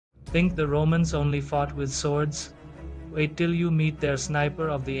Think the Romans only fought with swords? Wait till you meet their sniper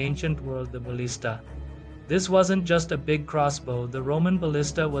of the ancient world, the ballista. This wasn't just a big crossbow, the Roman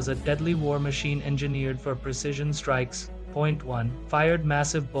ballista was a deadly war machine engineered for precision strikes. Point 1. Fired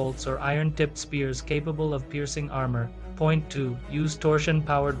massive bolts or iron-tipped spears capable of piercing armor. Point 2. Used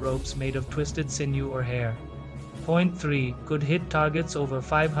torsion-powered ropes made of twisted sinew or hair. Point 3. Could hit targets over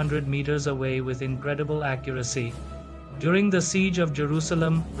 500 meters away with incredible accuracy. During the siege of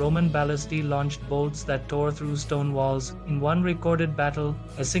Jerusalem, Roman ballistae launched bolts that tore through stone walls. In one recorded battle,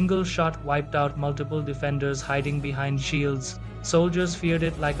 a single shot wiped out multiple defenders hiding behind shields. Soldiers feared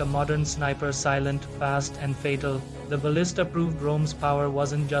it like a modern sniper, silent, fast, and fatal. The ballista proved Rome's power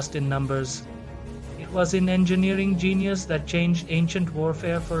wasn't just in numbers. It was in engineering genius that changed ancient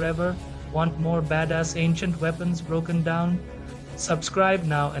warfare forever. Want more badass ancient weapons broken down? Subscribe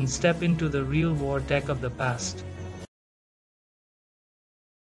now and step into the real war tech of the past.